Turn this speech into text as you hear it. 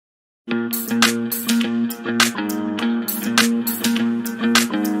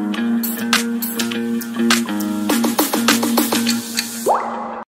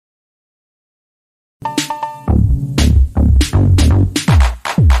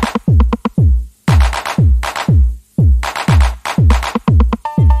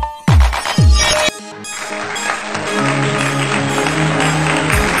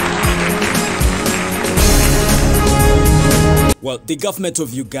Well, the government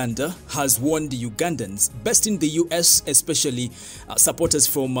of Uganda has warned Ugandans based in the US, especially supporters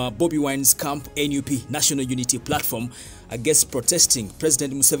from Bobi Wine's camp NUP, National Unity Platform, against protesting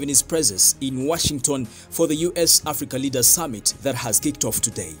President Museveni's presence in Washington for the US-Africa Leaders Summit that has kicked off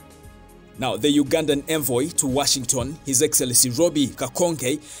today. Now, the Ugandan envoy to Washington, His Excellency Robbie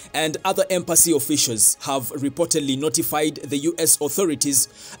Kakonke, and other embassy officials have reportedly notified the US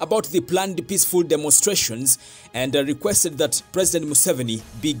authorities about the planned peaceful demonstrations and requested that President Museveni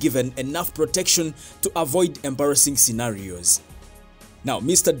be given enough protection to avoid embarrassing scenarios. Now,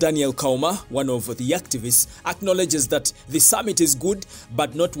 Mr. Daniel Kauma, one of the activists, acknowledges that the summit is good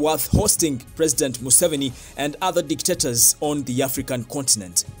but not worth hosting President Museveni and other dictators on the African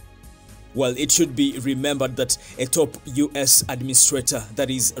continent. Well, it should be remembered that a top US administrator, that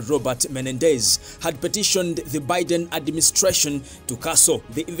is Robert Menendez, had petitioned the Biden administration to cancel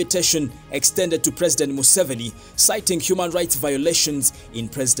the invitation extended to President Museveni, citing human rights violations in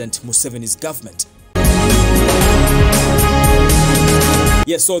President Museveni's government.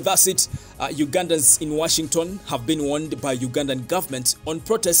 Yes, so that's it. Ugandans in Washington have been warned by Ugandan government on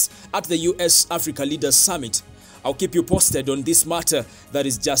protests at the US-Africa Leaders Summit. I'll keep you posted on this matter that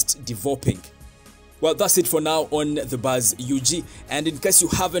is just developing. Well, that's it for now on The Buzz UG. And in case you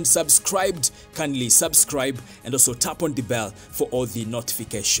haven't subscribed, kindly subscribe and also tap on the bell for all the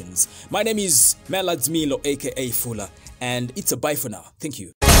notifications. My name is Meladzmilo, aka Fuller, and it's a bye for now. Thank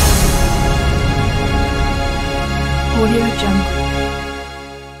you. Audio Jungle.